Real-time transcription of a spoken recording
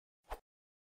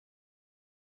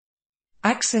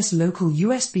Access local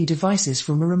USB devices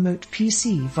from a remote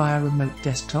PC via remote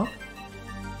desktop.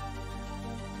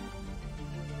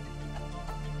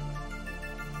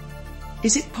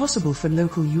 Is it possible for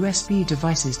local USB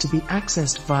devices to be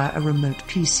accessed via a remote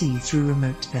PC through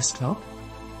remote desktop?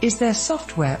 Is there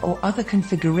software or other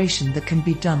configuration that can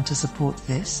be done to support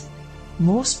this?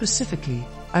 More specifically,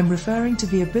 I'm referring to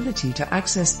the ability to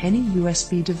access any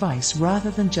USB device rather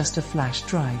than just a flash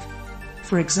drive.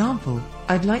 For example,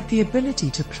 I'd like the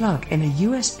ability to plug in a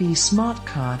USB smart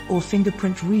card or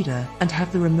fingerprint reader and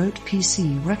have the remote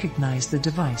PC recognize the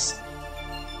device.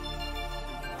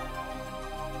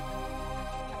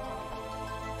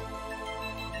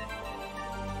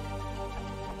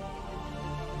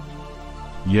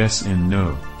 Yes and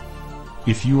no.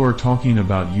 If you are talking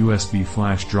about USB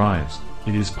flash drives,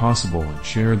 it is possible to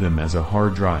share them as a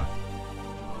hard drive.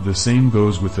 The same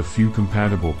goes with a few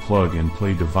compatible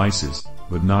plug-and-play devices,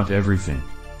 but not everything.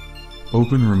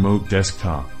 Open Remote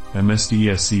Desktop,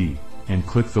 MSDSE, and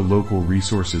click the Local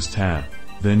Resources tab,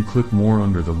 then click More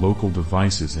under the Local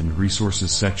Devices and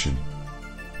Resources section.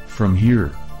 From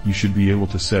here, you should be able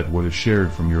to set what is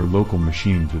shared from your local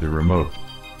machine to the remote.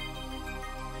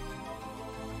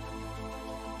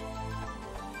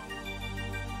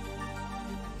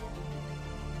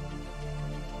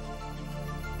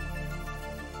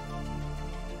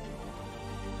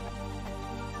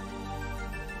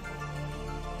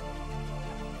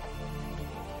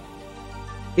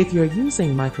 If you're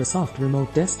using Microsoft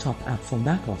Remote Desktop app for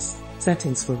macOS,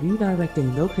 settings for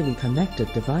redirecting locally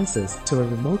connected devices to a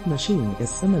remote machine is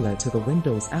similar to the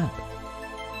Windows app.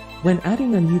 When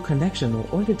adding a new connection or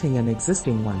auditing an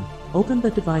existing one, open the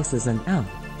Devices and App,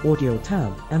 Audio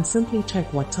tab and simply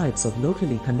check what types of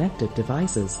locally connected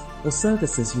devices or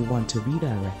services you want to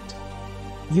redirect.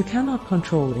 You cannot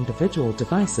control individual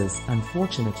devices,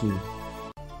 unfortunately.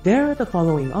 There are the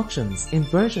following options in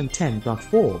version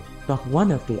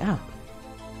 10.4.1 of the app.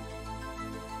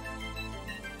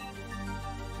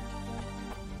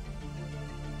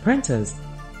 Printers,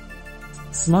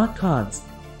 smart cards,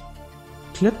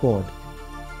 clipboard,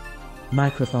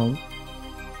 microphone,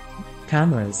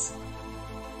 cameras.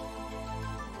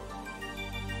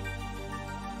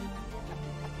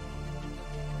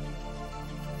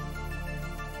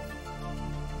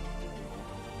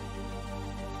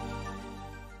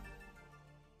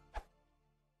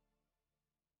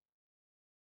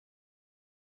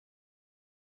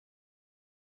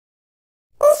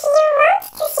 If you want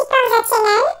to support the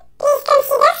channel,